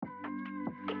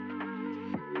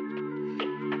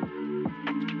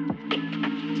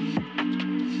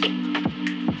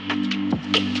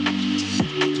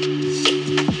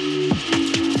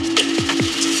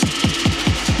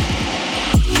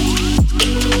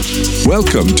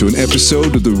Welcome to an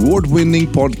episode of the award-winning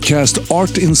podcast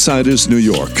Art Insiders New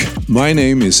York. My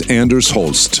name is Anders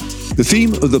Holst. The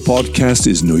theme of the podcast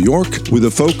is New York, with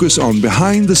a focus on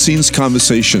behind-the-scenes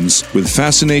conversations with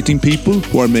fascinating people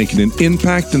who are making an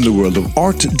impact in the world of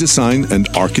art, design and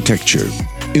architecture.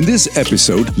 In this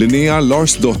episode, Linnea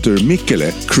Larsdotter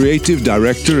Mikkelä, Creative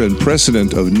Director and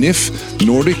President of NIFF,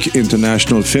 NORDIC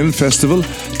International Film Festival,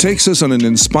 takes us on an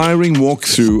inspiring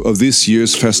walkthrough of this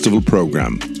year's festival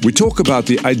program. We talk about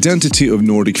the identity of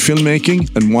Nordic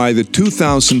filmmaking and why the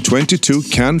 2022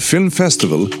 Cannes Film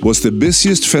Festival was the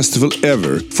busiest festival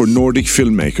ever for Nordic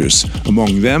filmmakers.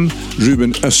 Among them,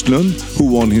 Ruben Östlund, who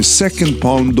won his second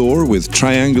Palme d'Or with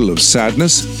Triangle of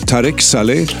Sadness, Tarek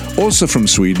Saleh, also from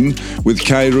Sweden, with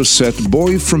Cairo's set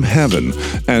Boy from Heaven,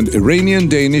 and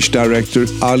Iranian-Danish director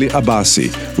Ali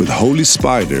Abbasi with Holy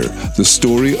Spider, the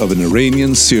story of an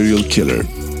Iranian serial killer.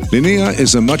 Linnea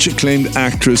is a much-acclaimed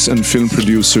actress and film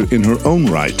producer in her own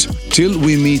right. Till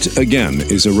We Meet Again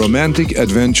is a romantic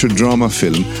adventure drama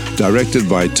film directed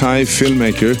by Thai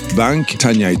filmmaker Bank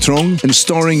Thanyaitrong and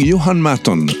starring Johan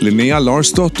Matton, Linnea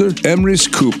Larsdotter, Emrys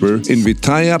Cooper, and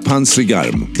Vitaya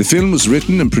Pansrigarm. The film was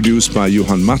written and produced by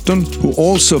Johan Matton, who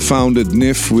also founded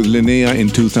NIFF with Linnea in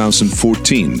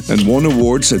 2014 and won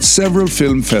awards at several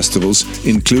film festivals,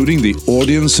 including the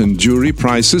Audience and Jury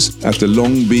Prizes at the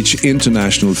Long Beach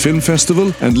International Film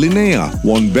Festival, and Linnea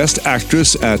won Best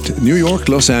Actress at New York,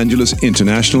 Los Angeles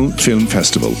International Film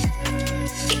Festival.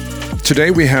 Today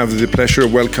we have the pleasure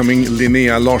of welcoming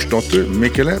Linnea Larsdotter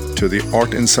Mikkelä to the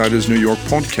Art Insiders New York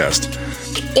podcast.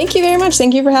 Thank you very much.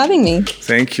 Thank you for having me.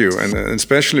 Thank you, and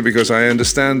especially because I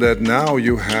understand that now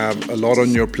you have a lot on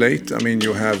your plate. I mean,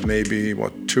 you have maybe,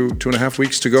 two and a half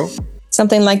weeks to go?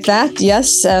 Something like that,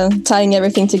 yes. Tying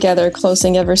everything together,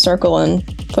 closing every circle and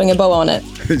putting a bow on it.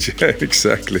 Yeah,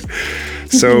 exactly.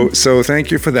 So thank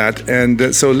you for that.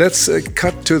 And so let's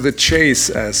cut to the chase,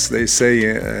 as they say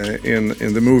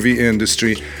in the movie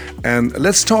industry. And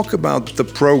let's talk about the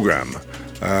program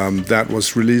that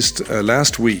was released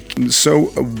last week. So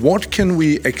what can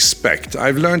we expect?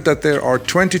 I've learned that there are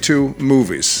 22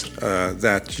 movies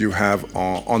that you have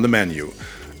on the menu.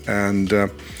 And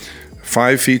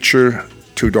 5 feature,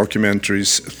 2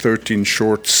 documentaries, 13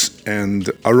 shorts, and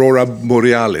Aurora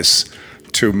Borealis,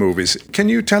 2 movies. Can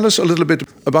you tell us a little bit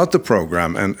about the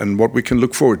program and what we can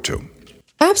look forward to?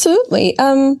 Absolutely.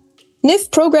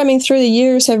 NIFF programming through the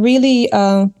years have really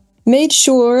made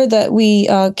sure that we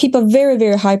keep a very,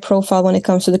 very high profile when it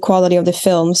comes to the quality of the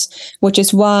films, which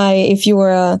is why if you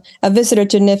were a visitor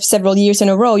to NIFF several years in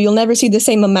a row, you'll never see the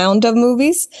same amount of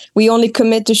movies. We only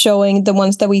commit to showing the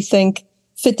ones that we think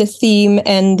fit the theme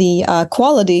and the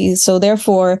quality. So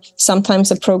therefore, sometimes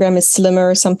the program is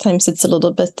slimmer, sometimes it's a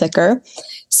little bit thicker.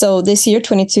 So this year,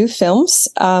 22 films.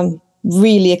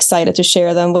 Really excited to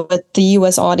share them with the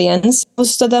US audience.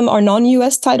 Most of them are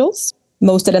non-US titles.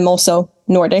 Most of them also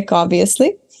Nordic,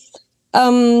 obviously.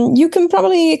 You can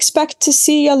probably expect to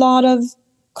see a lot of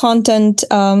content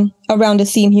around the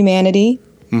theme humanity,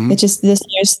 which is this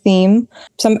year's theme.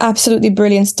 Some absolutely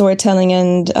brilliant storytelling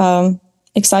and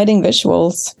exciting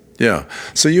visuals. Yeah.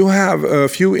 So you have a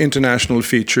few international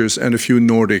features and a few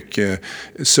Nordic.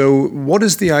 So what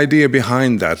is the idea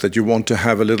behind that you want to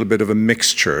have a little bit of a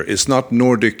mixture? It's not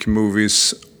Nordic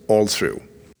movies all through.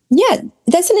 Yeah,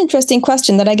 that's an interesting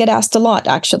question that I get asked a lot,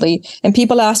 actually. And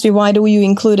people ask me, why do you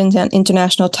include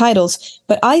international titles?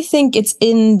 But I think it's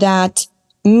in that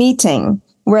meeting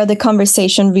where the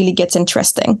conversation really gets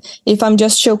interesting. If I'm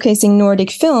just showcasing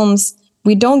Nordic films,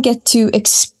 we don't get to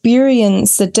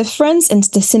experience the difference and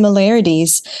the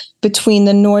similarities between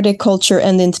the Nordic culture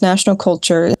and the international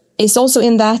culture. It's also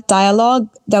in that dialogue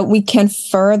that we can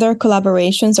further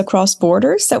collaborations across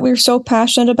borders that we're so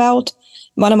passionate about.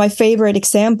 One of my favorite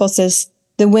examples is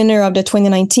the winner of the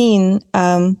 2019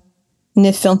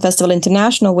 NIFF Film Festival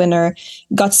International winner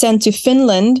got sent to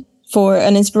Finland for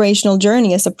an inspirational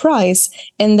journey as a prize,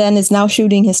 and then is now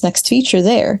shooting his next feature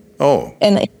there. Oh.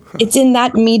 And it's in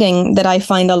that meeting that I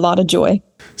find a lot of joy.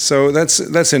 So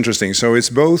that's interesting. So it's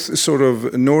both sort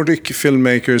of Nordic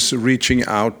filmmakers reaching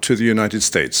out to the United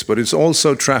States, but it's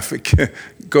also traffic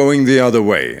going the other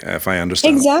way, if I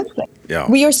understand. Exactly. Yeah.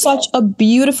 We are such a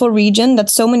beautiful region that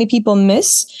so many people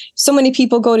miss. So many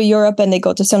people go to Europe and they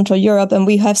go to Central Europe, and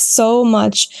we have so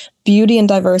much beauty and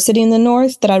diversity in the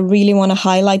north that I really want to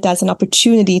highlight as an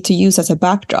opportunity to use as a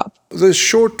backdrop. The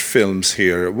short films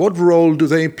here, what role do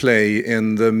they play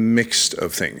in the mix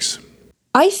of things?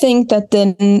 I think that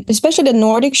especially the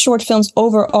Nordic short films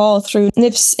overall through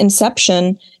NIFF's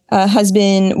inception has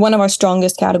been one of our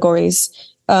strongest categories.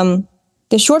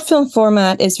 The short film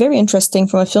format is very interesting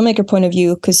from a filmmaker point of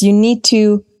view because you need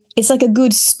to it's like a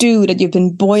good stew that you've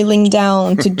been boiling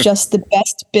down to just the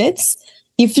best bits.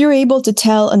 If you're able to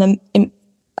tell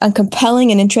a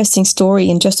compelling and interesting story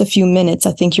in just a few minutes,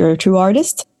 I think you're a true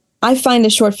artist. I find the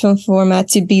short film format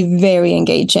to be very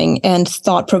engaging and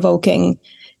thought-provoking.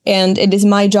 And it is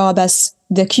my job as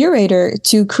the curator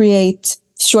to create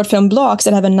short film blocks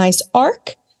that have a nice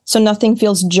arc, so nothing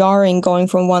feels jarring going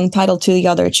from one title to the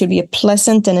other. It should be a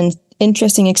pleasant and an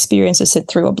interesting experience to sit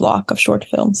through a block of short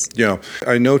films. Yeah,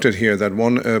 I noted here that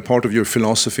one part of your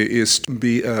philosophy is to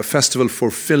be a festival for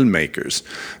filmmakers.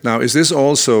 Now, is this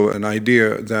also an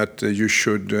idea that you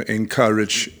should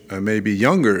encourage maybe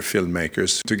younger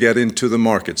filmmakers to get into the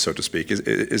market, so to speak?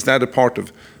 Is that a part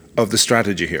of the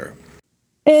strategy here?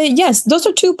 Yes, those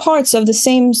are two parts of the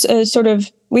same sort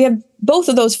of. We have both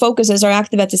of those focuses are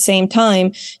active at the same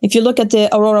time. If you look at the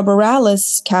Aurora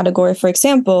Borealis category, for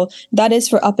example, that is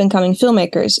for up-and-coming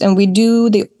filmmakers. And we do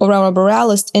the Aurora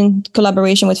Borealis in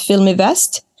collaboration with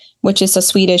Filminvest, which is a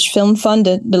Swedish film fund,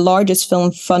 the largest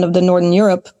film fund of the Northern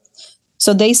Europe.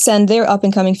 So they send their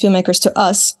up-and-coming filmmakers to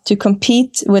us to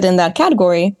compete within that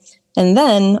category. And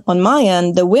then, on my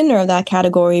end, the winner of that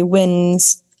category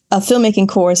wins a filmmaking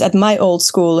course at my old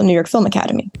school, New York Film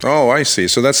Academy. Oh, I see.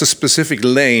 So that's a specific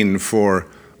lane for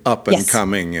up and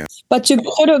coming. Yeah. But to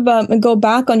sort of go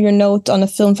back on your note on a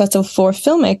film festival for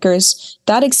filmmakers,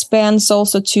 that expands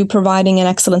also to providing an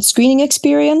excellent screening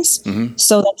experience,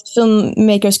 so that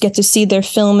filmmakers get to see their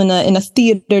film in a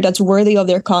theater that's worthy of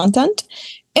their content,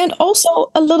 and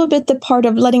also a little bit the part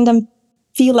of letting them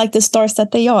feel like the stars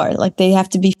that they are, like they have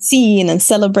to be seen and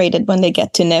celebrated when they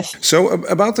get to NIFF. So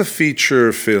about the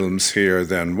feature films here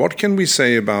then, what can we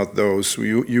say about those?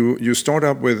 You start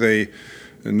up with a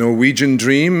Norwegian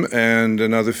Dream, and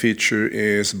another feature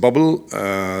is Bubble,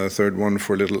 third one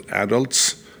for little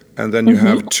adults. And then you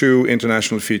have two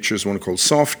international features, one called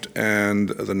Soft and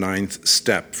The Ninth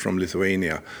Step from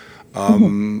Lithuania.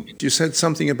 You said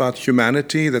something about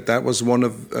humanity, that was one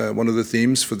of the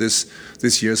themes for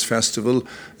this year's festival.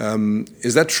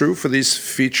 Is that true for these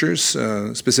features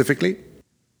specifically?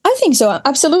 I think so,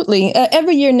 absolutely.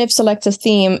 Every year NIFF selects a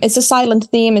theme. It's a silent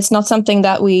theme. It's not something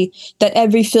that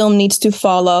every film needs to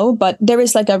follow, but there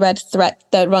is like a red thread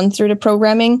that runs through the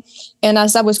programming. And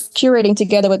as I was curating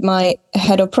together with my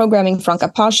head of programming, Franka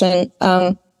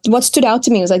Pashen, what stood out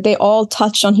to me was like they all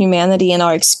touch on humanity and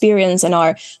our experience and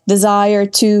our desire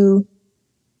to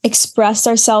express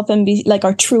ourselves and be like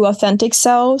our true authentic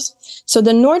selves. So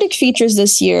the Nordic features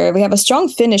this year, we have a strong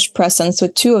Finnish presence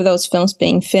with two of those films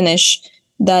being Finnish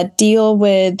that deal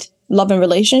with love and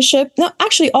relationship. No,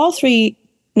 actually all three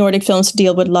Nordic films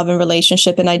deal with love and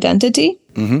relationship and identity.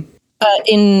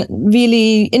 In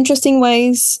really interesting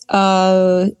ways.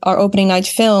 Our opening night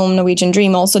film, Norwegian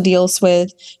Dream, also deals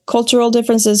with cultural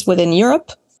differences within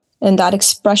Europe and that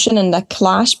expression and that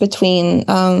clash between,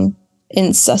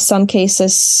 in some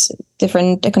cases,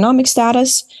 different economic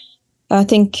status. I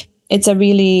think it's a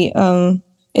really,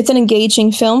 it's an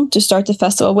engaging film to start the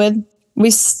festival with. We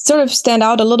sort of stand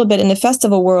out a little bit in the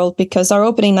festival world because our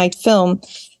opening night film,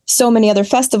 so many other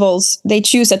festivals, they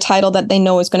choose a title that they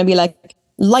know is going to be like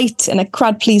light and a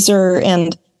crowd pleaser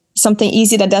and something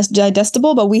easy that's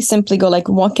digestible, but we simply go like,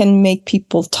 what can make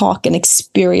people talk and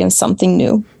experience something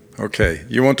new? Okay,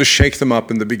 you want to shake them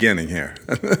up in the beginning here.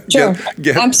 Sure,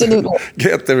 absolutely.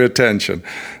 Get their attention.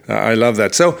 I love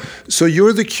that. So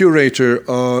you're the curator.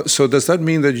 So does that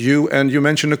mean that you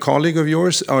mentioned a colleague of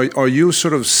yours, are you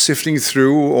sort of sifting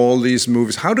through all these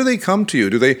movies? How do they come to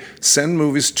you? Do they send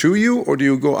movies to you, or do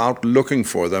you go out looking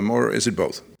for them, or is it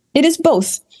both? It is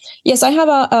both. Yes, I have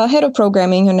a head of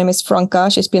programming. Her name is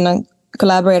Franka. She's been a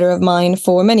collaborator of mine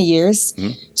for many years.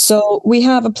 So we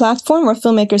have a platform where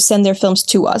filmmakers send their films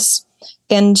to us.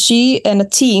 And she and a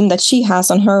team that she has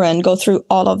on her end go through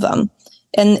all of them.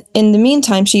 And in the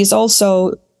meantime, she is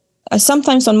also,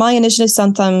 sometimes on my initiative,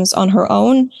 sometimes on her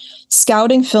own,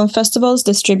 scouting film festivals,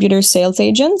 distributors, sales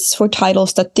agents for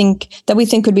titles that we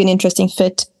think could be an interesting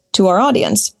fit to our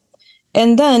audience.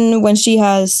 And then when she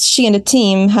and the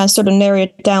team has sort of narrowed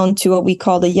it down to what we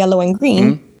call the yellow and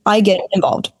green, I get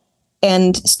involved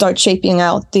and start shaping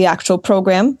out the actual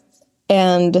program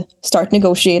and start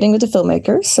negotiating with the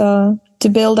filmmakers to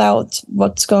build out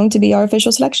what's going to be our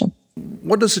official selection.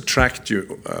 What does attract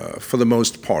you for the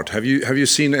most part? Have you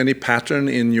seen any pattern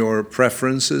in your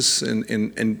preferences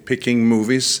in picking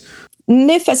movies?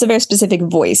 NIFF has a very specific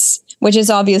voice, which is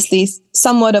obviously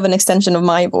somewhat of an extension of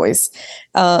my voice.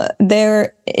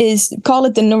 There is, call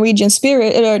it the Norwegian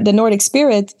spirit or the Nordic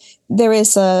spirit. There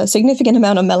is a significant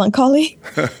amount of melancholy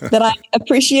that I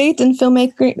appreciate in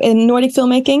Nordic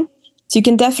filmmaking. So you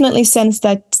can definitely sense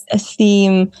that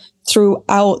theme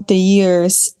throughout the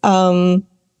years.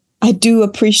 I do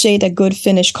appreciate a good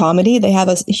Finnish comedy. They have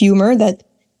a humor that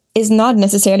is not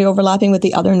necessarily overlapping with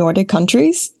the other Nordic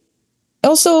countries.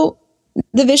 Also,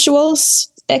 the visuals,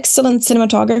 excellent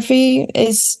cinematography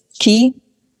is key.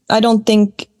 I don't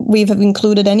think we've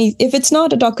included any. If it's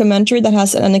not a documentary that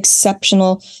has an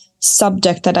exceptional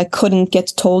subject that I couldn't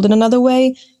get told in another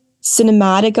way,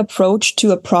 cinematic approach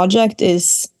to a project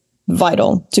is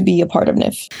vital to be a part of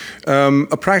NIFF.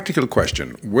 A practical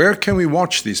question. Where can we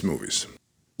watch these movies?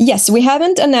 Yes, we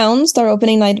haven't announced our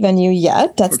opening night venue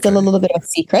yet. That's still a little bit of a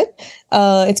secret.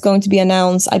 It's going to be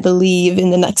announced, I believe,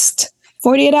 in the next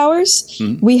 48 hours.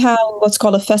 We have what's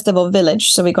called a festival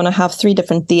village. So we're going to have 3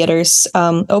 different theaters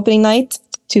opening night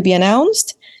to be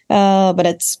announced. But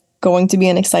it's going to be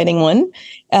an exciting one.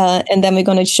 And then we're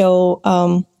going to show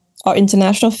our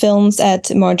international films at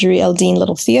Marjorie L. Dean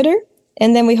Little Theater.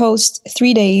 And then we host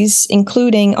 3 days,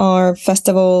 including our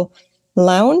festival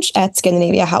lounge at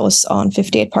Scandinavia House on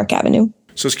 58 Park Avenue.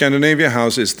 So Scandinavia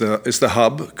House is the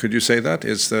hub, could you say that?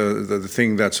 It's the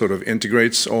thing that sort of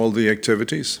integrates all the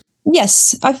activities?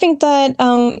 Yes, I think that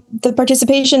the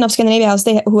participation of Scandinavia House,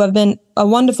 who have been a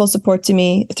wonderful support to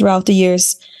me throughout the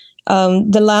years,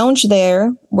 the lounge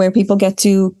there where people get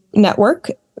to network,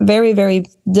 very, very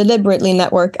deliberately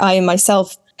network. I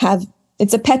myself have,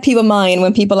 it's a pet peeve of mine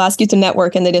when people ask you to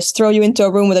network and they just throw you into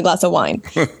a room with a glass of wine.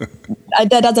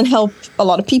 That doesn't help a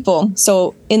lot of people.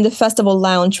 So in the festival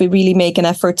lounge, we really make an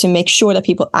effort to make sure that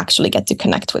people actually get to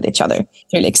connect with each other.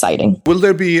 It's really exciting. Will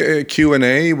there be a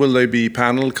Q&A? Will there be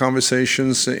panel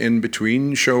conversations in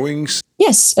between showings?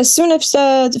 Yes, as soon as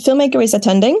the filmmaker is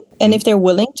attending and if they're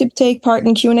willing to take part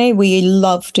in Q&A, we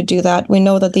love to do that. We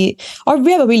know that we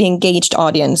have a really engaged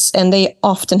audience and they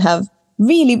often have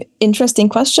really interesting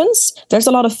questions. There's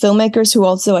a lot of filmmakers who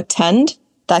also attend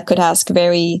that could ask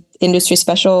very industry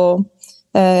special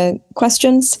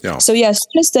questions. Yeah. So yes,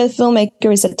 just the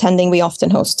filmmaker is attending, we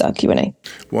often host a Q&A.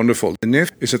 Wonderful. The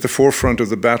NIFF is at the forefront of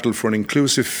the battle for an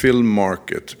inclusive film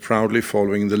market, proudly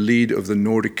following the lead of the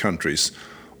Nordic countries,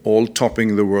 all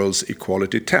topping the world's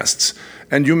equality tests.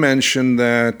 And you mentioned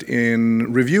that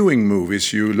in reviewing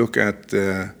movies, you look at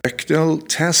the Bechdel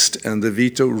test and the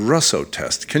Vito-Russo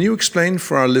test. Can you explain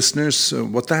for our listeners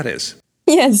what that is?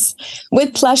 Yes,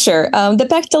 with pleasure. The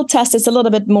Bechdel test is a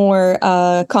little bit more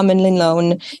commonly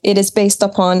known. It is based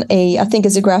upon I think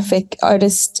it's a graphic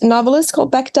artist novelist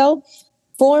called Bechdel,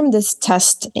 formed this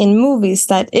test in movies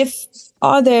that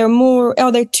are there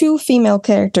 2 female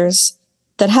characters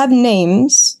that have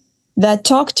names that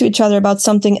talk to each other about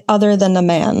something other than a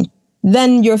man,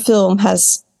 then your film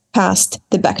has passed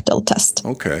the Bechdel test.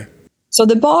 Okay. So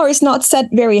the bar is not set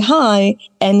very high,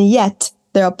 and yet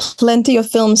there are plenty of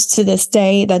films to this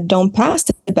day that don't pass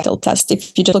the Bechdel test.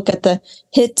 If you just look at the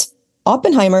hit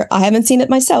Oppenheimer, I haven't seen it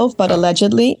myself, but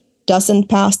allegedly doesn't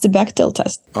pass the Bechdel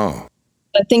test. Oh.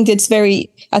 I think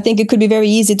it could be very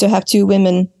easy to have 2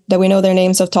 women that we know their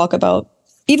names of talk about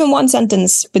even one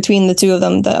sentence between the 2 of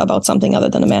them about something other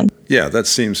than a man. Yeah, that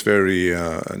seems very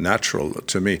natural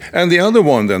to me. And the other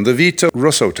one then, the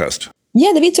Vito-Russo test.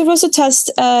 Yeah, the Vito-Russo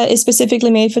test is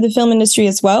specifically made for the film industry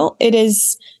as well. It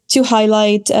is to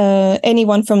highlight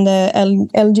anyone from the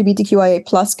LGBTQIA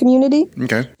plus community.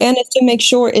 Okay. And it's to make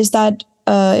sure is that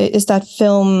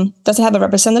film, does it have a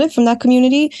representative from that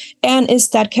community? And is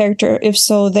that character, if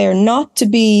so, they're not to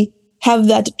have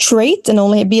that trait and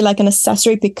only be like an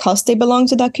accessory because they belong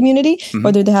to that community,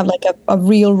 or do they have like a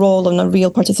real role and a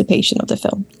real participation of the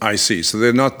film? I see. So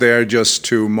they're not there just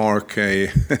to mark a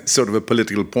sort of a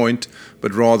political point,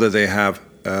 but rather they have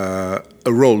a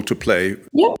role to play.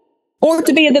 Yeah. Or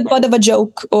to be the butt of a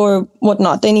joke or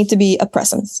whatnot. They need to be a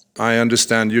presence. I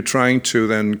understand you're trying to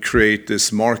then create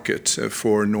this market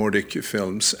for Nordic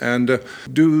films. And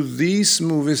do these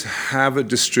movies have a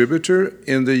distributor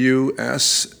in the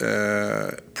US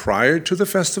prior to the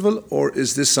festival? Or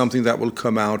is this something that will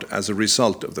come out as a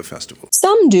result of the festival?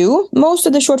 Some do. Most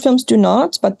of the short films do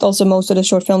not. But also most of the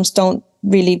short films don't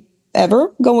really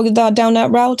ever go down that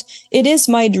route. It is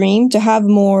my dream to have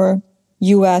more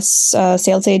US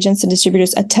sales agents and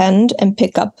distributors attend and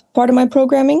pick up part of my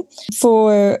programming.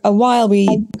 For a while,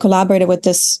 we collaborated with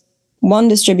this one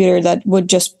distributor that would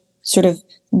just sort of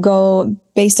go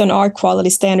based on our quality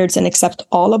standards and accept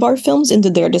all of our films into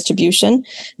their distribution.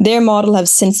 Their model has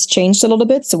since changed a little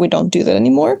bit, so we don't do that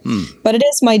anymore. But it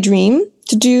is my dream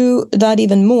to do that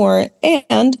even more.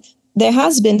 And there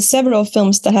has been several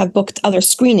films that have booked other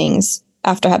screenings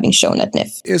after having shown at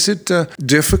NIFF. Is it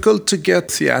difficult to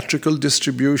get theatrical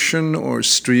distribution or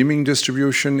streaming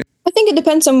distribution? I think it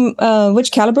depends on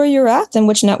which caliber you're at and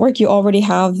which network you already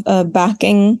have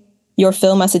backing your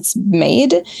film as it's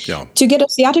made. Yeah. To get a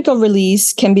theatrical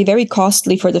release can be very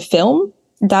costly for the film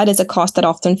that is a cost that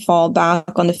often fall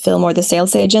back on the film or the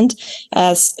sales agent,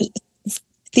 as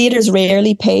theaters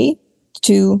rarely pay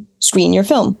to screen your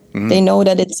film. Mm-hmm. They know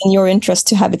that it's in your interest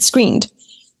to have it screened.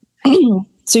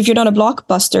 So if you're not a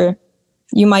blockbuster,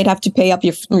 you might have to pay up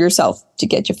yourself to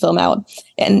get your film out.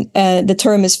 And the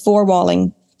term is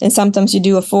four-walling. And sometimes you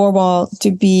do a four-wall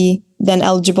to be then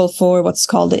eligible for what's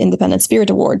called the Independent Spirit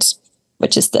Awards,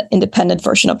 which is the independent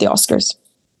version of the Oscars.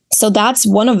 So that's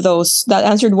one of those. That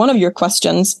answered one of your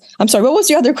questions. I'm sorry, what was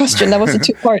your other question? That was a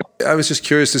two-part. I was just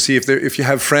curious to see if you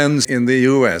have friends in the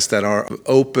US that are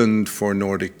open for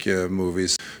Nordic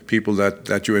movies, people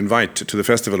that you invite to the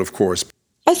festival, of course.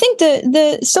 I think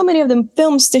so many of the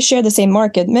films, they share the same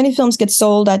market. Many films get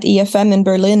sold at EFM in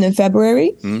Berlin in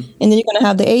February, and then you're going to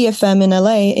have the AFM in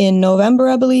LA in November,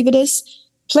 I believe it is.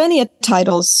 Plenty of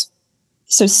titles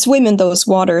so swim in those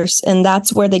waters, and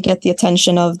that's where they get the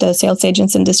attention of the sales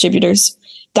agents and distributors.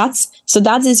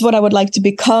 That is what I would like to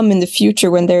become in the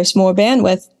future when there's more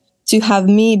bandwidth, to have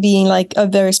me being like a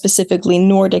very specifically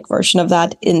Nordic version of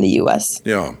that in the US.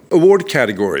 Yeah. Award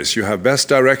categories. You have Best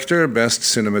Director, Best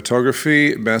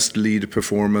Cinematography, Best Lead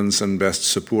Performance, and Best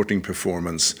Supporting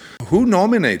Performance. Who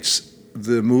nominates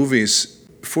the movies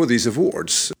for these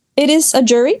awards? It is a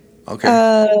jury. Okay.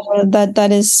 That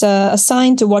is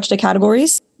assigned to watch the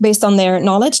categories based on their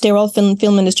knowledge. They're all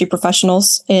film industry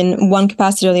professionals in one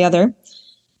capacity or the other.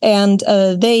 And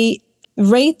they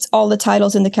rate all the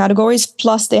titles in the categories,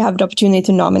 plus they have the opportunity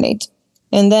to nominate.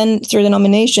 And then through the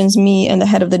nominations, me and the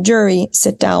head of the jury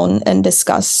sit down and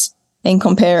discuss and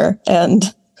compare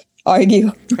and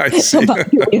argue about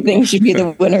who we think should be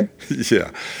the winner.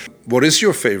 Yeah. What is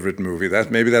your favorite movie?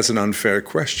 Maybe that's an unfair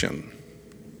question.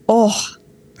 Oh,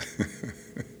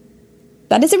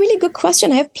 that is a really good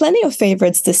question. I have plenty of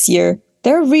favorites this year.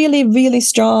 They're really, really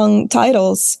strong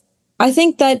titles. I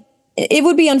think that it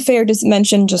would be unfair to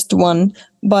mention just one,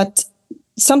 but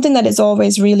something that is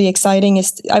always really exciting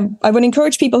is I would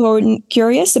encourage people who are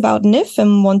curious about NIFF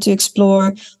and want to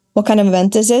explore what kind of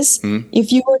event this is.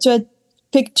 If you were to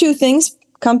pick two things,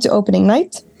 come to opening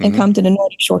night and come to the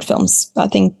Nordic short films. I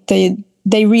think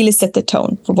they really set the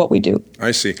tone for what we do.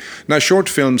 I see. Now, short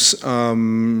films,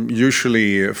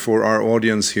 usually for our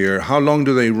audience here, how long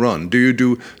do they run? Do you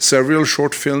do several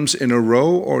short films in a row,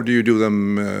 or do you do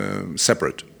them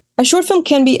separate? A short film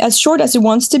can be as short as it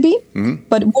wants to be,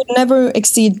 but would never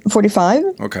exceed 45.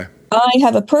 Okay. I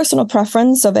have a personal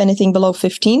preference of anything below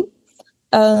 15.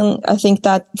 I think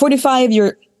that 45,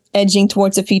 you're edging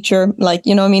towards a feature.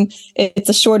 It's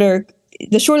the shorter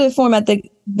the format,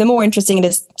 the more interesting it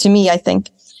is to me, I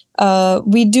think.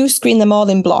 We do screen them all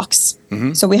in blocks.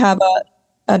 So we have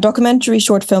a documentary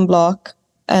short film block,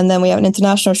 and then we have an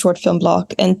international short film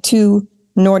block, and 2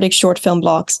 Nordic short film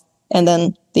blocks, and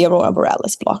then the Aurora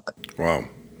Borealis block. Wow,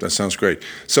 that sounds great.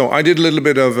 So I did a little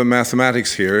bit of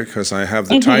mathematics here, because I have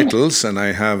the titles and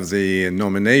I have the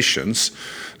nominations.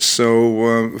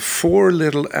 So 4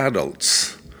 Little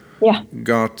Adults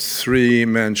got 3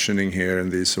 mentioning here in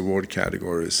these award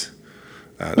categories.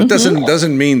 That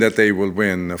doesn't mean that they will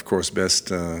win, of course,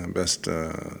 best.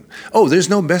 Oh, there's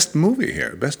no best movie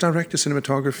here. Best director,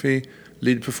 cinematography,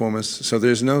 lead performance. So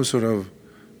there's no sort of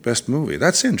best movie.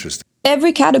 That's interesting.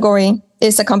 Every category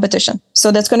is a competition.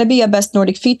 So there's going to be a best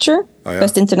Nordic feature,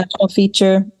 best international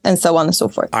feature, and so on and so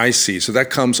forth. I see. So that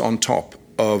comes on top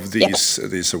of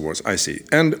these awards. I see.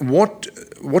 And what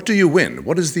do you win?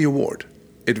 What is the award?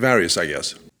 It varies, I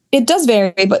guess. It does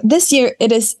vary, but this year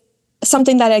it is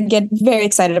something that I get very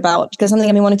excited about, because something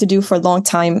I've been wanting to do for a long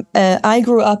time. I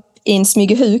grew up in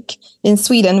Smygehuk in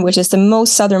Sweden, which is the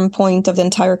most southern point of the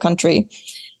entire country.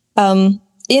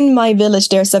 In my village,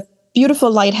 there's a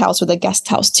beautiful lighthouse with a guest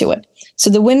house to it. So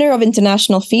the winner of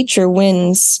international feature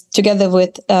wins, together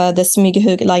with the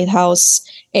Smygehuk Lighthouse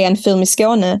and Film i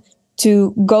Skåne,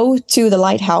 to go to the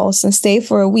lighthouse and stay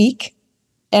for a week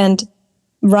and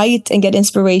write and get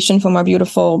inspiration from our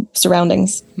beautiful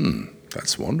surroundings.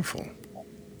 That's wonderful.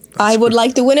 I would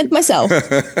like to win it myself.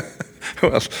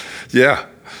 Well, yeah.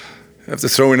 I have to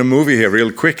throw in a movie here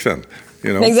real quick then.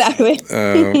 Exactly.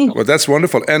 Well, that's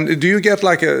wonderful. And do you get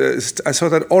I saw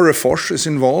that Orrefors is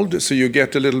involved, so you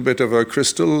get a little bit of a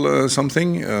crystal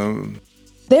something?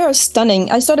 They are stunning.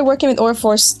 I started working with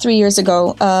Orrefors 3 years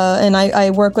ago, and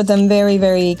I work with them very,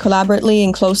 very collaboratively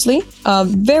and closely.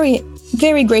 Very,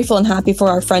 very grateful and happy for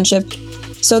our friendship.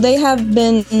 So they have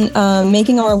been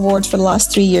making our awards for the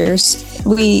last 3 years.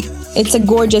 It's a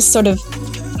gorgeous sort of,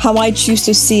 how I choose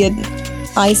to see it,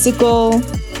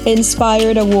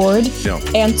 icicle-inspired award. Yeah.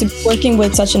 And working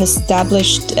with such an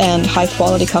established and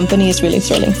high-quality company is really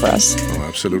thrilling for us. Oh,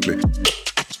 absolutely.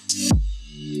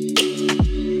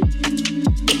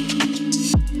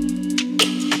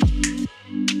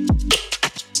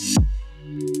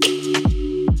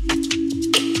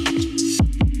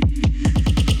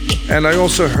 And I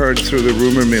also heard through the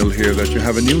rumor mill here that you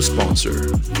have a new sponsor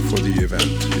for the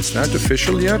event. Is that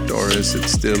official yet, or is it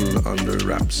still under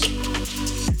wraps?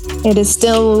 It is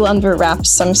still under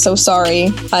wraps. I'm so sorry.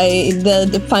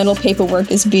 The final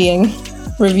paperwork is being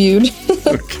reviewed.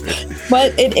 Okay.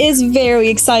 But it is very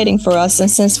exciting for us,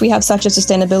 and since we have such a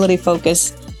sustainability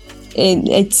focus,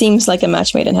 it seems like a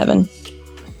match made in heaven.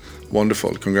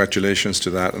 Wonderful. Congratulations to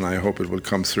that, and I hope it will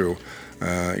come through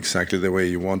exactly the way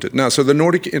you want it. Now, so the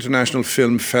Nordic International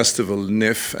Film Festival,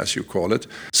 NIFF, as you call it.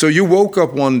 So you woke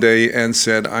up one day and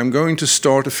said, I'm going to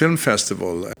start a film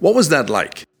festival. What was that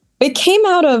like? It came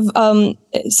out of,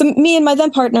 so me and my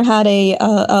then partner had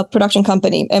a production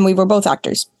company, and we were both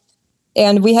actors.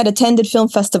 And we had attended film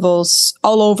festivals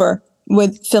all over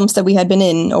with films that we had been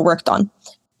in or worked on.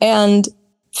 And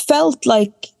felt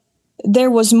like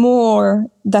there was more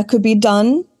that could be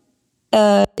done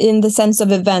in the sense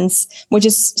of events, which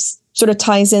is sort of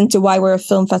ties into why we're a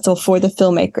film festival for the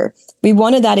filmmaker. We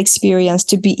wanted that experience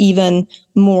to be even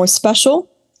more special.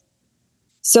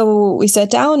 So we sat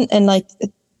down and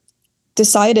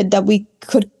decided that we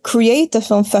could create a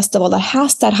film festival that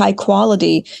has that high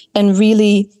quality and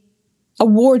really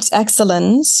awards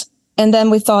excellence. And then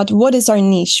we thought, what is our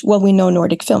niche? Well, we know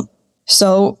Nordic film.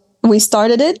 So we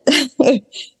started it.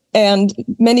 And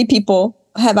many people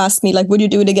have asked me, would you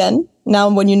do it again? Now,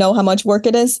 when you know how much work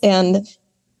it is, and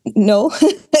no,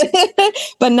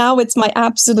 but now it's my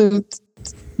absolute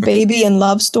baby and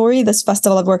love story. This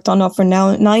festival I've worked on now for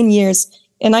 9 years,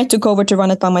 and I took over to run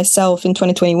it by myself in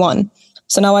 2021.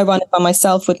 So now I run it by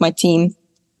myself with my team.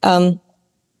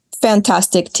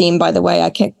 Fantastic team, by the way.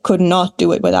 I could not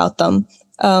do it without them.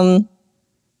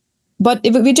 But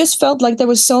we just felt like there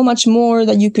was so much more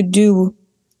that you could do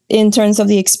in terms of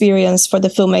the experience for the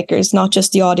filmmakers, not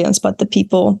just the audience, but the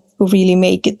people who really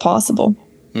make it possible.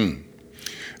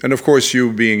 And of course,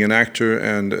 you being an actor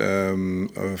and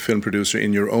a film producer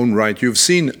in your own right, you've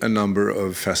seen a number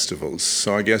of festivals.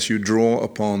 So I guess you draw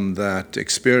upon that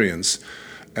experience.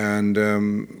 And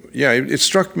it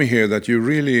struck me here that you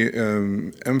really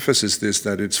emphasize this,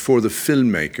 that it's for the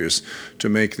filmmakers to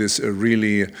make this a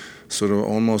really sort of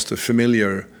almost a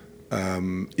familiar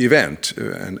event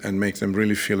and make them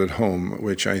really feel at home,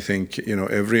 which I think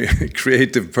every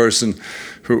creative person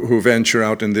who venture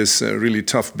out in this really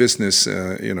tough business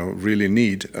really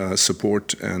need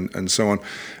support and so on.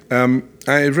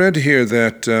 I read here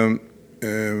that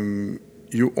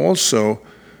you also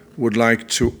would like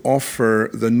to offer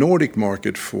the Nordic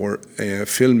market for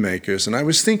filmmakers. And I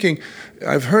was thinking,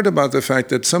 I've heard about the fact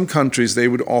that some countries, they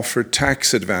would offer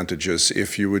tax advantages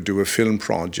if you would do a film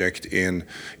project in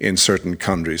certain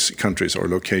countries or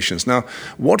locations. Now,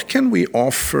 what can we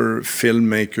offer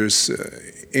filmmakers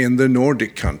in the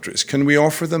Nordic countries? Can we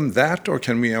offer them that, or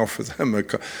can we offer them a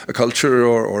culture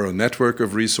or a network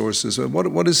of resources?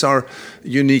 What is our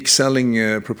unique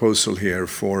selling proposal here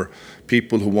for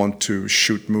people who want to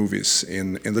shoot movies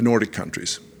in the Nordic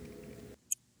countries?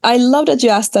 I love that you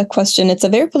asked that question. It's a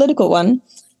very political one,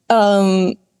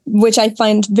 which I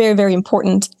find very, very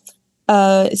important.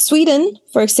 Sweden,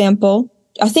 for example,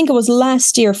 I think it was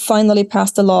last year, finally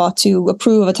passed a law to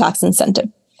approve a tax incentive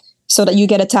so that you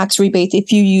get a tax rebate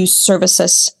if you use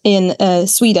services in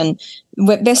Sweden.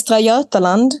 Västra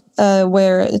Götaland,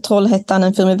 where Trollhättan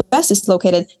and Film Väst is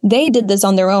located, they did this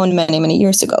on their own many, many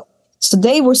years ago. So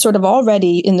they were sort of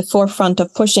already in the forefront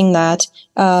of pushing that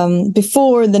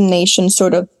before the nation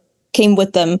sort of came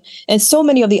with them. And so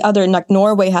many of the other, like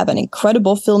Norway, have an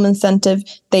incredible film incentive.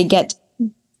 They get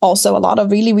also a lot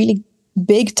of really, really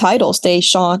big titles. They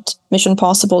shot Mission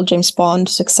Impossible, James Bond,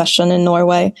 Succession in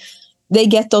Norway. They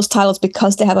get those titles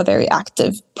because they have a very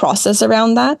active process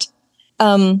around that.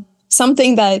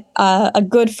 Something that a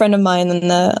good friend of mine and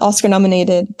the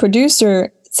Oscar-nominated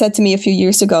producer said to me a few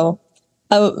years ago,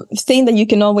 a thing that you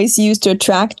can always use to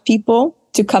attract people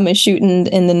to come and shoot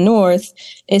in the north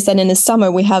is that in the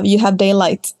summer you have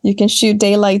daylight. You can shoot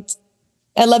daylight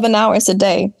 11 hours a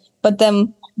day, but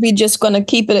then we're just going to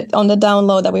keep it on the down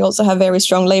low that we also have very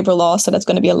strong labor laws, so that's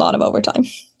going to be a lot of overtime.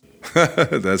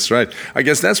 That's right. I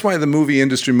guess that's why the movie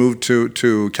industry moved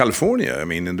to California, I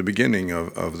mean, in the beginning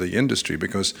of the industry,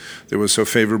 because there was so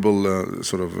favorable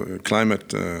sort of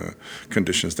climate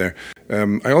conditions there.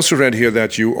 I also read here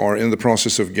that you are in the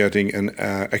process of getting an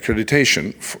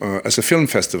accreditation as a film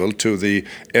festival to the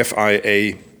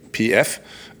FIAPF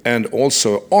and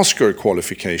also Oscar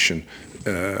qualification.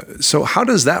 So how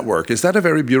does that work? Is that a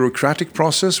very bureaucratic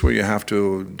process where you have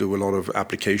to do a lot of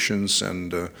applications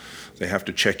and they have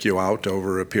to check you out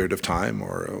over a period of time?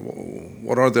 Or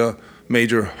what are the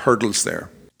major hurdles there?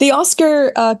 The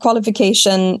Oscar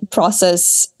qualification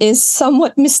process is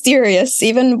somewhat mysterious,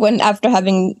 even when after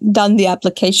having done the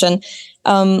application.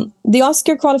 The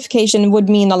Oscar qualification would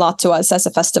mean a lot to us as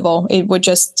a festival.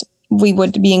 We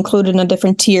would be included in a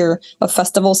different tier of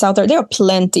festivals out there. There are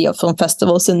plenty of film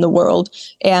festivals in the world,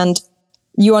 and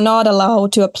you are not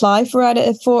allowed to apply for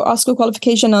Oscar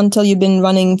qualification until you've been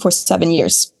running for 7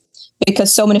 years,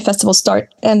 because so many festivals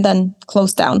start and then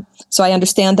close down. So I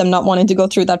understand them not wanting to go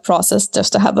through that process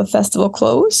just to have a festival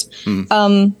close.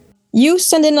 You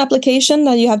send in an application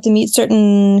that you have to meet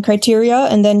certain criteria,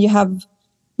 and then you have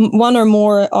one or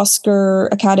more Oscar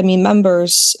Academy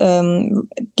members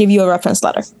give you a reference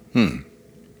letter.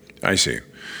 I see.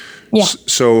 Yeah.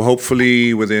 So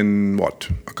hopefully within,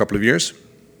 a couple of years?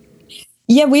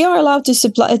 Yeah, we are allowed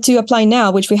to apply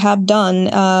now, which we have done,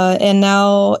 and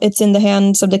now it's in the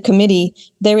hands of the committee.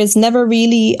 There is never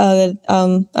really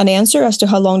an answer as to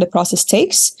how long the process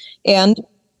takes, and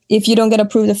if you don't get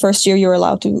approved the first year, you're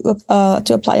allowed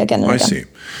to apply again and again. I see.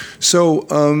 So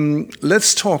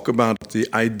let's talk about the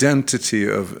identity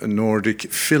of Nordic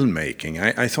filmmaking.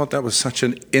 I thought that was such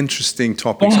an interesting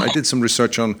topic. Yeah. So I did some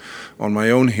research on my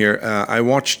own here. I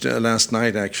watched last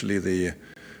night actually the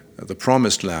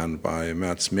Promised Land by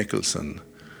Mikkelä,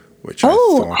 which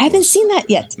I haven't seen that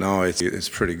yet. No, it's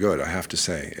pretty good. I have to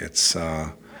say it's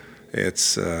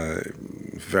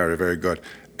very, very good.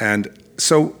 And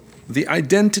so the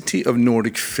identity of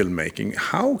Nordic filmmaking,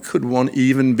 how could one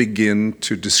even begin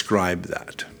to describe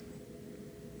that?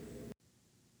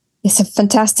 It's a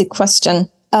fantastic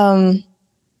question.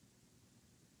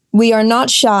 We are not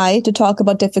shy to talk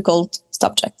about difficult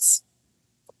subjects.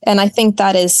 And I think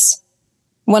that is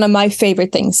one of my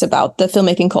favorite things about the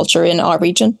filmmaking culture in our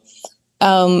region.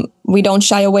 We don't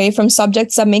shy away from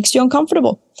subjects that makes you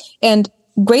uncomfortable. And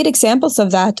great examples of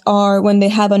that are when they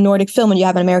have a Nordic film and you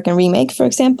have an American remake, for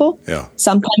example. Yeah.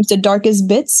 Sometimes the darkest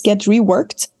bits get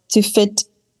reworked to fit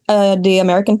the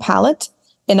American palette,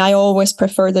 and I always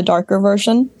prefer the darker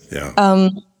version. Yeah.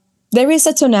 There is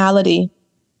a tonality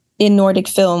in Nordic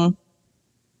film.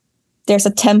 There's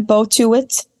a tempo to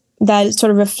it that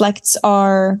sort of reflects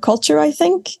our culture, I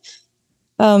think.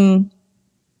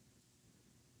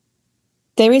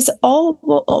 There is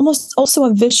almost also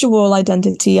a visual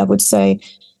identity, I would say.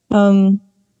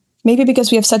 Maybe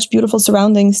because we have such beautiful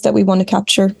surroundings that we want to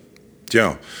capture.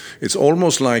 Yeah, it's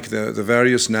almost like the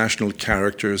various national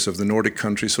characters of the Nordic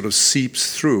countries sort of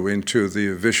seeps through into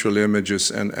the visual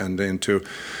images and into...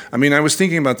 I mean, I was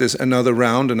thinking about this, another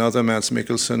Mads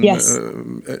Mikkelsen. Yes.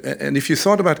 And if you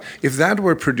thought about, if that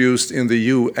were produced in the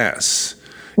US...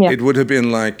 Yeah. It would have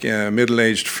been like a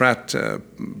middle-aged frat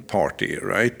party,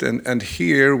 right? And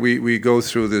here we go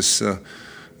through this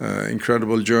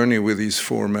incredible journey with these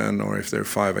 4 men, or if they're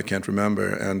 5, I can't remember,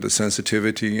 and the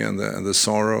sensitivity and the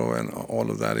sorrow and all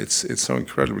of that. It's so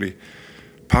incredibly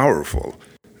powerful.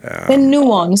 And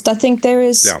nuanced. I think there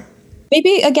is... Yeah.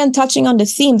 Maybe, again, touching on the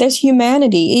theme, there's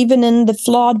humanity, even in the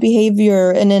flawed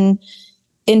behavior and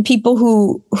in people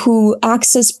who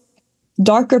access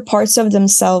darker parts of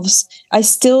themselves. I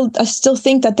still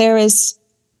think that there is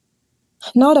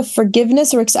not a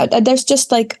forgiveness or there's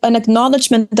just like an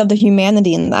acknowledgement of the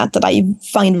humanity in that I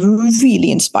find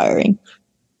really inspiring.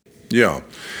 Yeah,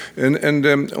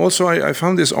 and also I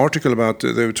found this article about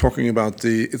they were talking about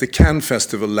the Cannes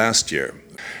Festival last year,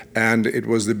 and it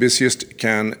was the busiest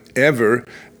Cannes ever.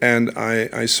 And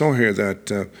I saw here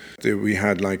that we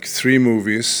had like 3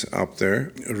 movies up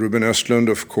there. Ruben Östlund,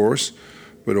 of course,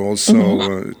 but also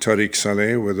Tariq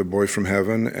Saleh with A Boy from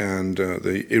Heaven, and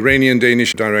the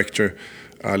Iranian-Danish director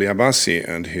Ali Abbasi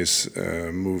and his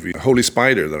movie Holy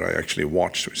Spider that I actually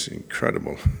watched, which is an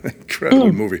incredible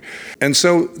movie. And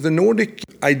so the Nordic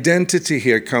identity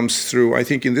here comes through, I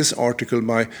think, in this article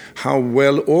by how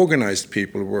well organized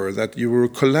people were, that you were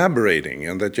collaborating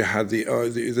and that you had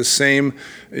the same,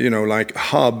 like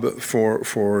hub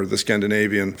for the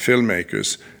Scandinavian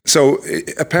filmmakers. So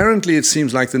apparently it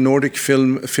seems like the Nordic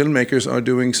filmmakers are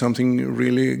doing something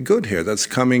really good here that's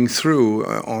coming through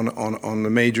on the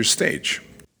major stage.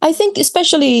 I think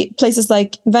especially places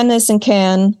like Venice and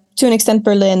Cannes, to an extent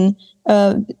Berlin,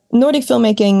 Nordic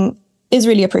filmmaking is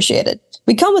really appreciated.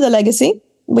 We come with a legacy.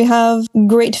 We have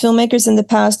great filmmakers in the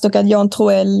past. Look at Jan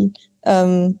Troell,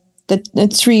 the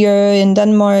Trier in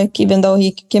Denmark, even though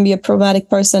he can be a problematic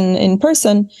person in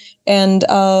person, and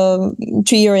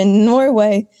Trier in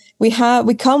Norway. We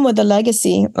come with a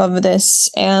legacy of this,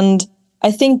 and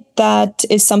I think that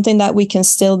is something that we can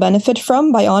still benefit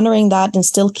from by honoring that and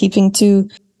still keeping to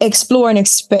explore and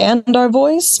expand our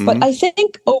voice. Mm-hmm. But I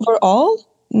think overall,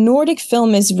 Nordic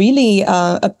film is really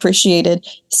appreciated.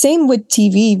 Same with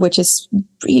TV, which is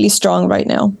really strong right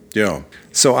now. Yeah.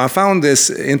 So I found this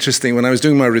interesting when I was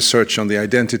doing my research on the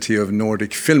identity of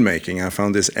Nordic filmmaking. I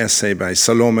found this essay by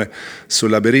Salome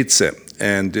Sulaberidze,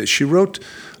 and she wrote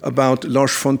about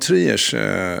Lars von Trier's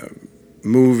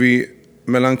movie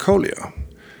Melancholia.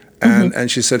 And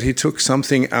she said he took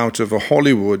something out of a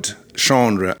Hollywood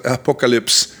genre,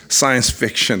 apocalypse, science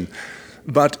fiction,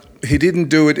 but he didn't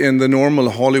do it in the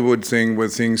normal Hollywood thing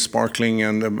with things sparkling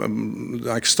and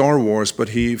like Star Wars, but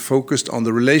he focused on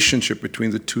the relationship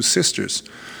between the two sisters.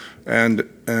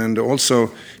 And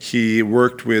also he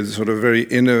worked with sort of very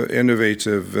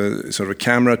innovative sort of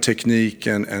camera technique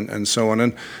and so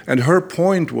on. And her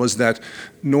point was that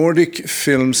Nordic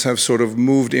films have sort of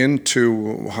moved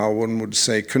into, how one would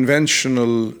say,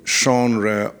 conventional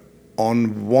genre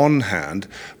on one hand,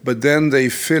 but then they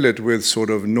fill it with sort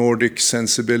of Nordic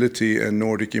sensibility and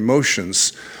Nordic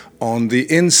emotions on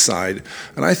the inside.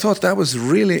 And I thought that was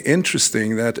really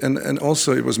interesting, that and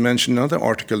also it was mentioned in another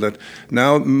article that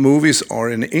now movies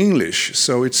are in English,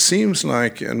 so it seems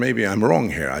like, and maybe I'm wrong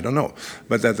here, I don't know,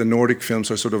 but that the Nordic films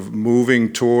are sort of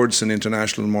moving towards an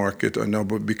international market and now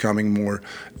becoming more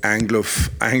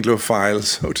Anglophile,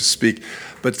 so to speak,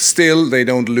 but still they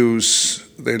don't lose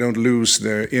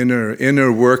their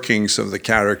inner workings of the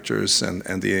characters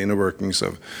and the inner workings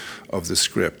of the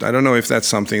script. I don't know if that's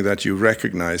something that you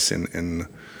recognize in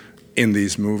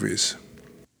these movies.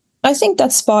 I think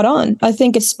that's spot on. I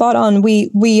think it's spot on.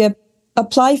 We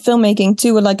apply filmmaking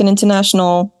to like an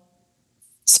international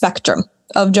spectrum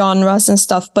of genres and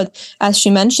stuff. But as she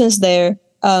mentions there,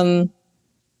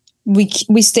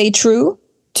 we stay true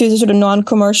to the sort of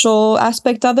non-commercial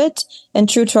aspect of it and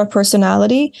true to our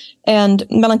personality. And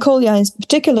Melancholia in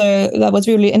particular, that was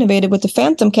really innovative with the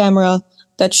Phantom camera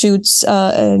that shoots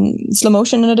in slow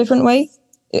motion in a different way.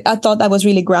 I thought that was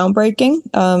really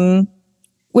groundbreaking.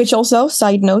 Which also,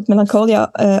 side note,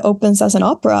 Melancholia opens as an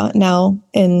opera now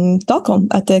in Stockholm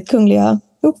at the Kungliga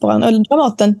Operan, eller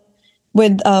Dramaten,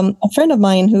 with a friend of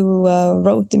mine who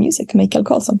wrote the music,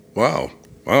 Mikkelä. Wow.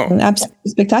 And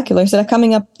absolutely spectacular. So they're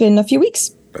coming up in a few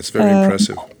weeks. That's very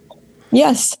impressive.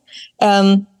 Yes.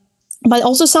 But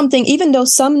also something, even though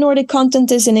some Nordic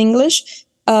content is in English,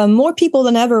 more people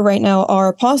than ever right now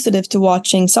are positive to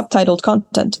watching subtitled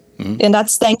content. And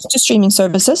that's thanks to streaming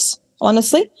services,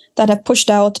 honestly, that have pushed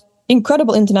out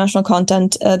incredible international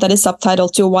content that is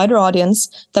subtitled to a wider audience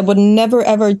that would never,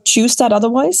 ever choose that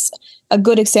otherwise. A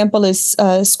good example is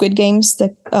Squid Games,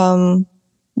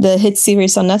 the hit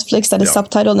series on Netflix that is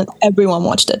subtitled, and everyone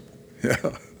watched it.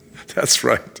 Yeah, that's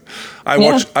right.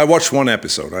 I watched one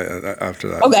episode after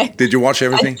that. Okay. Did you watch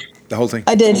everything? The whole thing?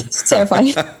 I did. It's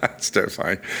terrifying. It's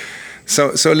terrifying.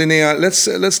 So Linnea,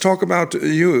 let's talk about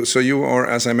you. So you are,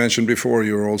 as I mentioned before,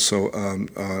 you're also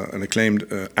an acclaimed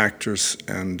actress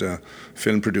and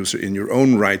film producer in your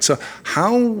own right. So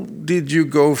how did you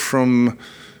go from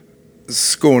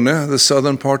Skåne, the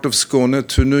southern part of Skåne,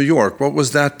 to New York? What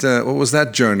was that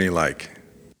journey like?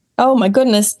 Oh my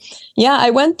goodness. Yeah, I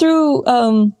went through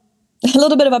a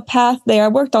little bit of a path there. I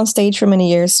worked on stage for many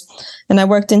years and I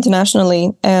worked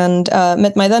internationally and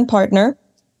met my then partner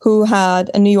who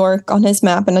had New York on his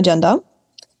map and agenda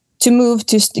to move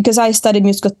to, because I studied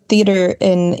musical theater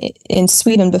in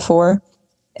Sweden before.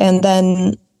 And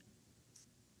then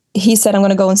he said, I'm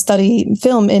going to go and study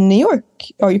film in New York.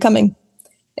 Are you coming?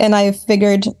 And I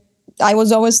figured, I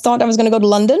always thought I was going to go to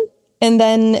London, and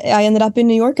then I ended up in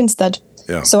New York instead.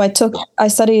 Yeah. So I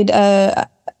studied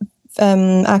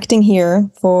acting here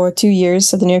for 2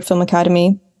 years at the New York Film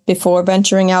Academy before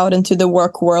venturing out into the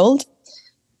work world.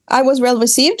 I was well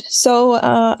received, so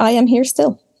I am here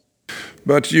still.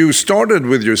 But you started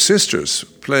with your sisters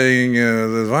playing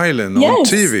the violin on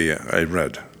TV, I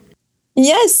read.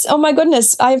 Yes. Oh my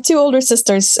goodness. I have 2 older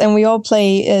sisters, and we all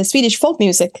play Swedish folk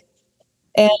music.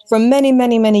 And for many,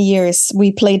 many, many years,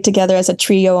 we played together as a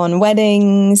trio on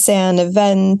weddings and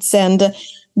events and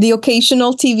the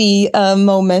occasional TV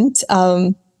moment.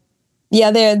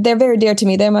 They're very dear to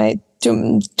me. They're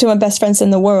two my best friends in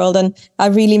the world, and I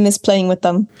really miss playing with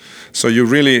them. So you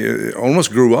really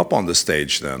almost grew up on the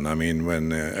stage then. I mean,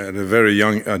 when at a very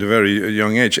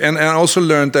young age, and I also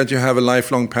learned that you have a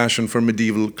lifelong passion for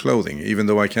medieval clothing, even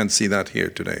though I can't see that here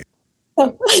today.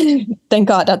 Oh, thank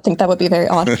God. I think that would be very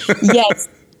odd. Yes.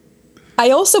 I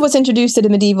also was introduced to the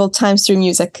medieval times through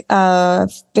music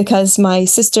because my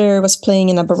sister was playing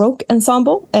in a Baroque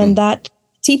ensemble, and that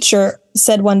teacher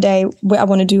said one day, I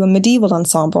want to do a medieval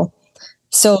ensemble.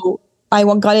 So I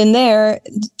got in there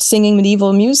singing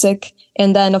medieval music.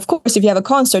 And then, of course, if you have a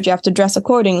concert, you have to dress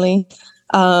accordingly.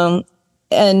 And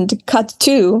cut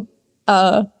to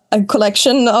a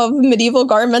collection of medieval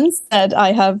garments that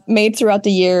I have made throughout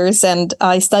the years, and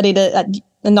I studied it at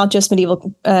not just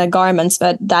medieval garments,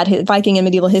 but that Viking and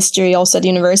medieval history also at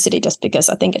university, just because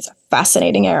I think it's a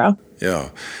fascinating era. Yeah.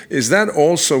 Is that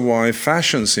also why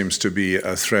fashion seems to be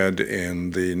a thread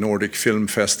in the Nordic Film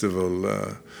Festival,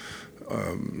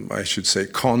 I should say,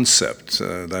 concept,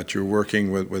 that you're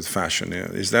working with fashion?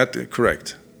 Is that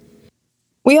correct?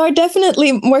 We are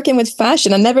definitely working with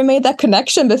fashion. I never made that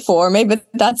connection before. Maybe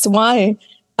that's why.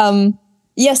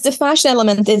 Yes, the fashion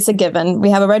element is a given. We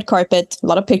have a red carpet, a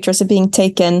lot of pictures are being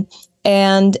taken,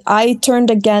 and I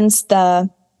turned against the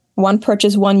one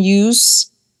purchase, one use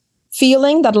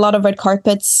feeling that a lot of red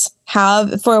carpets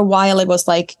have. For a while, it was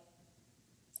like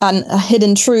a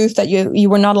hidden truth that you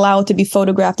were not allowed to be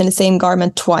photographed in the same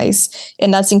garment twice,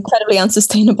 and that's incredibly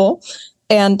unsustainable.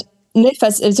 And NIFF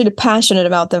is really passionate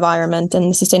about the environment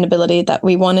and sustainability, that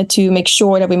we wanted to make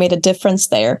sure that we made a difference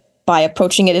there by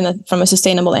approaching it from a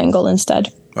sustainable angle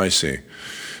instead. I see.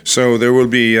 So there will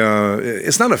be,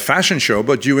 it's not a fashion show,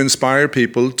 but you inspire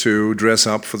people to dress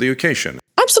up for the occasion.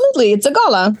 Absolutely. It's a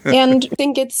gala. And I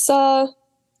think it's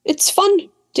fun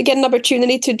to get an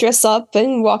opportunity to dress up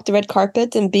and walk the red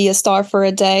carpet and be a star for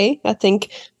a day. I think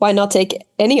why not take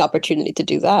any opportunity to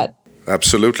do that?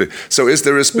 Absolutely. So is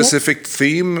there a specific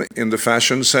theme in the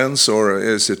fashion sense, or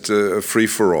is it a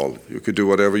free-for-all? You could do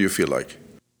whatever you feel like.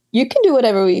 You can do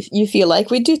whatever you feel like.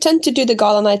 We do tend to do the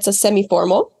gala nights as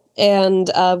semi-formal, and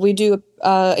we do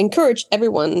encourage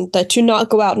everyone to not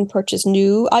go out and purchase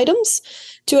new items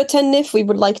to attend NIFF. We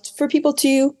would like for people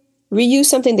to reuse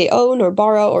something they own or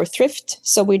borrow or thrift,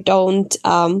 so we don't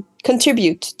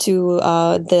contribute to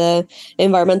the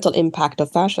environmental impact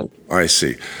of fashion. I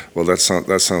see. Well, that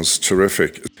sounds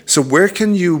terrific. So where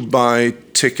can you buy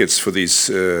tickets for these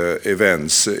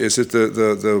events? Is it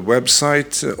the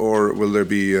website, or will there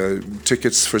be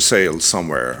tickets for sale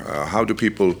somewhere? How do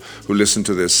people who listen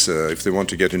to this, if they want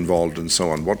to get involved and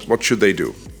so on, what should they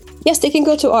do? Yes, they can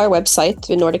go to our website,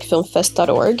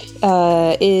 nordicfilmfest.org.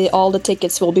 All the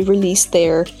tickets will be released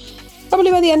there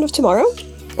probably by the end of tomorrow.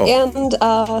 Oh. And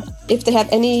if they have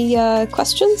any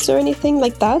questions or anything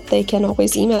like that, they can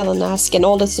always email and ask. And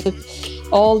all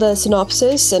the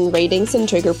synopsis and ratings and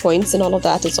trigger points and all of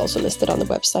that is also listed on the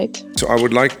website. So I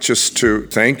would like just to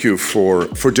thank you for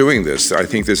doing this. I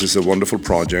think this is a wonderful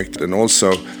project. And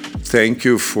also thank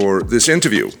you for this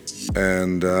interview.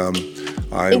 And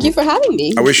thank you for having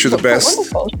me. I wish you the best.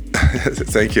 Wonderful.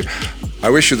 Thank you. I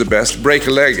wish you the best. Break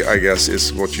a leg, I guess,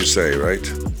 is what you say, right?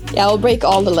 Yeah, I'll break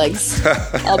all the legs.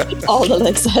 I'll break all the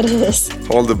legs out of this.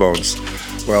 All the bones.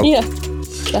 Well, yeah,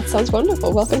 that sounds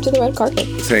wonderful. Welcome to the red carpet.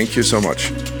 Thank you so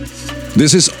much.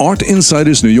 This is Art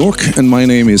Insiders New York, and my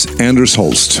name is Anders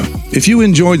Holst. If you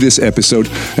enjoyed this episode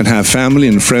and have family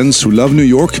and friends who love New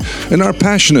York and are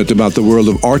passionate about the world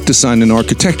of art design and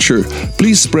architecture,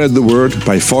 please spread the word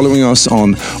by following us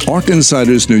on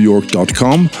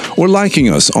artinsidersnewyork.com or liking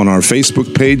us on our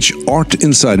Facebook page, Art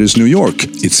Insiders New York.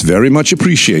 It's very much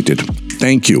appreciated.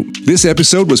 Thank you. This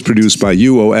episode was produced by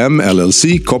UOM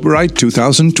LLC, copyright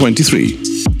 2023.